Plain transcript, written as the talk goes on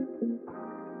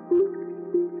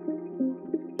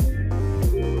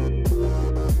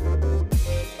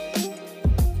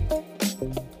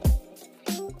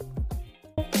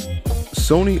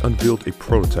Sony unveiled a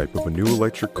prototype of a new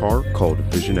electric car called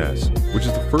Vision S, which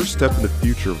is the first step in the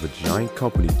future of the giant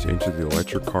company to enter the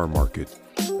electric car market.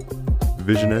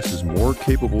 Vision S is more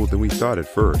capable than we thought at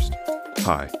first.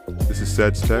 Hi, this is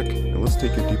Sad's Tech, and let's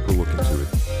take a deeper look into it.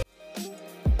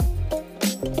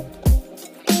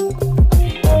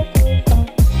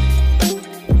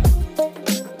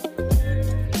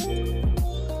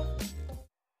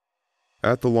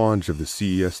 At the launch of the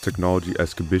CES Technology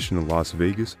Exhibition in Las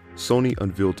Vegas, Sony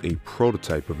unveiled a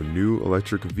prototype of a new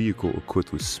electric vehicle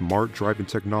equipped with smart driving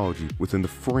technology within the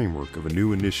framework of a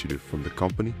new initiative from the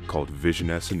company called Vision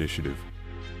S Initiative.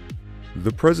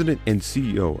 The president and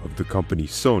CEO of the company,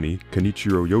 Sony,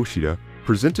 Kenichiro Yoshida,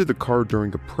 presented the car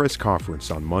during a press conference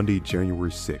on Monday,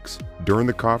 January 6. During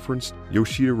the conference,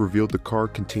 Yoshida revealed the car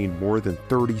contained more than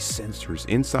 30 sensors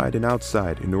inside and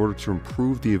outside in order to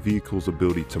improve the vehicle's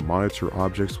ability to monitor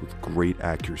objects with great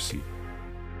accuracy.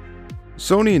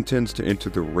 Sony intends to enter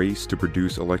the race to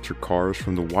produce electric cars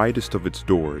from the widest of its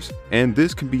doors, and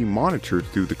this can be monitored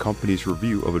through the company's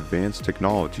review of advanced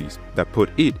technologies that put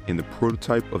it in the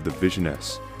prototype of the Vision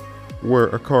S, where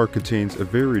a car contains a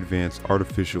very advanced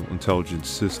artificial intelligence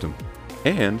system,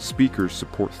 and speakers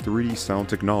support 3D sound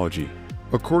technology.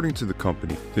 According to the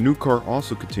company, the new car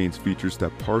also contains features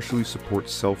that partially support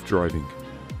self-driving.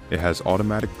 It has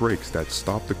automatic brakes that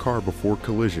stop the car before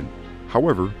collision.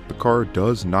 However, the car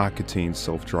does not contain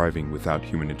self-driving without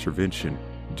human intervention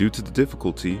due to the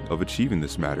difficulty of achieving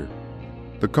this matter.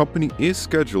 The company is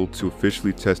scheduled to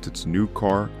officially test its new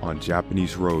car on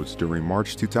Japanese roads during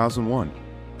March 2001.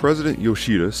 President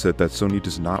Yoshida said that Sony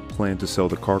does not plan to sell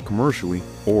the car commercially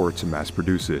or to mass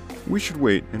produce it. We should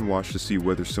wait and watch to see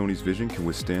whether Sony's vision can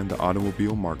withstand the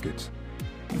automobile market.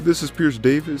 This is Pierce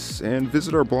Davis, and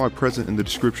visit our blog present in the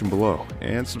description below,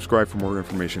 and subscribe for more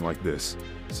information like this.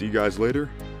 See you guys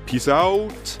later. Peace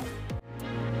out!